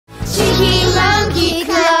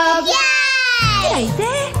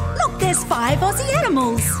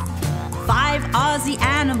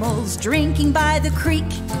animals drinking by the creek,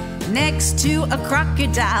 next to a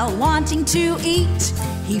crocodile wanting to eat.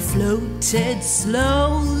 He floated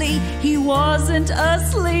slowly, he wasn't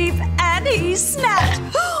asleep, and he snapped.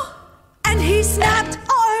 And he snapped,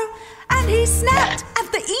 oh, and he snapped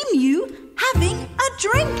at the emu having a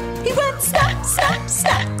drink. He went snap, snap,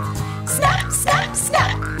 snap, snap, snap,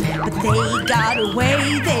 snap. But they got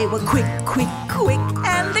away, they were quick, quick, quick,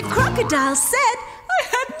 and the crocodile said, I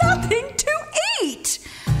had nothing to eat.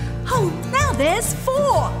 Oh, now there's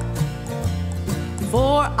 4.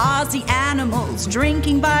 4 Aussie animals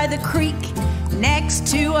drinking by the creek, next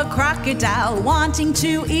to a crocodile wanting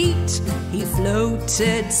to eat. He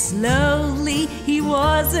floated slowly, he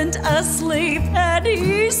wasn't asleep, and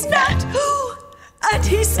he snapped. And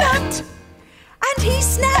he snapped. And he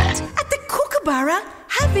snapped at the Kookaburra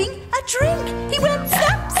having a drink. He went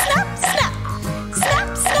snap, snap, snap,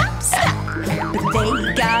 snap, snap, snap. But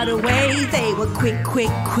they got away, they were quick,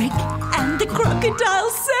 quick, quick, and the crocodile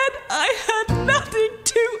said, I had nothing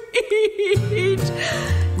to eat.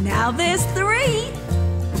 Now there's 3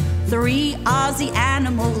 Aussie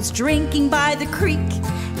animals drinking by the creek,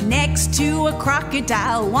 next to a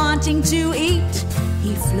crocodile wanting to eat.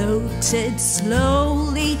 He floated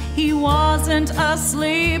slowly, he wasn't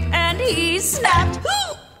asleep, and he snapped.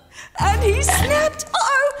 And he snapped,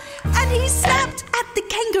 oh, and he snapped at the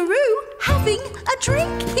kangaroo having a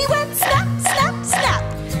drink. He went snap, snap, snap,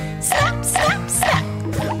 snap, snap, snap.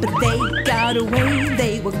 But they got away,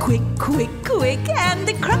 they were quick, quick, quick, and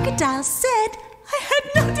the crocodile said, I had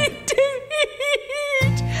nothing to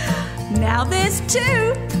eat. Now there's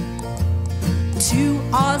 2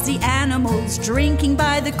 Aussie animals drinking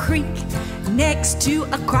by the creek, next to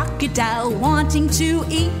a crocodile wanting to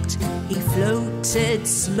eat. He floated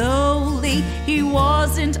slowly, he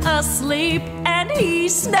wasn't asleep, and he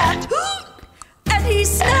snapped. And he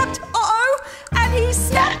snapped, oh, and he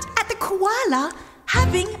snapped at the koala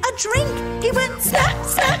having a drink. He went snap,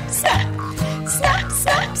 snap, snap, snap,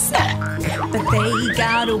 snap, snap. But they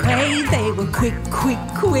got away, they were quick, quick,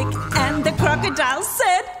 quick, and the crocodile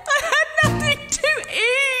said, I had nothing to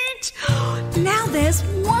eat. Now there's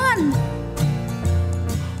 1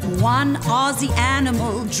 Aussie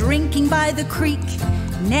animal drinking by the creek,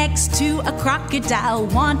 next to a crocodile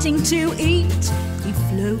wanting to eat. He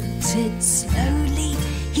floated slowly,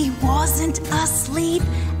 he wasn't asleep,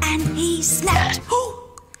 and he snapped.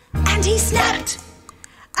 And he snapped.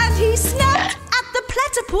 And he snapped at the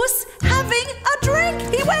platypus having a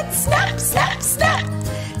drink. He went snap, snap, snap,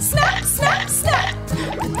 snap, snap, snap.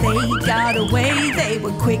 But they got away, they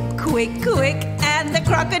were quick, quick, quick, and the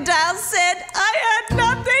crocodile said, I had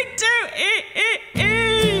nothing to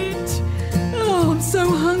eat. Oh, I'm so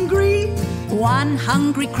hungry. 1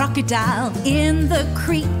 hungry crocodile in the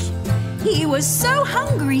creek. He was so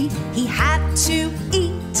hungry, he had to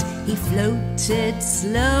eat. He floated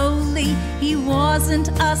slowly, he wasn't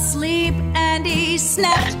asleep, and he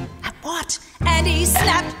snapped. At what? And he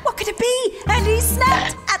snapped. What could it be? And he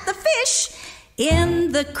snapped at the fish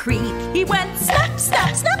in the creek. He went snap,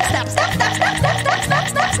 snap, snap, snap, snap, snap, snap, snap, snap, snap,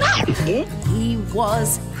 snap, snap. He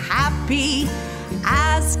was happy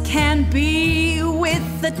as can be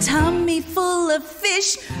with the tummy full of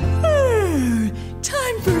fish.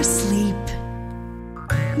 Time for sleep.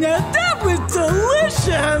 Now that was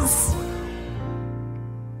delicious!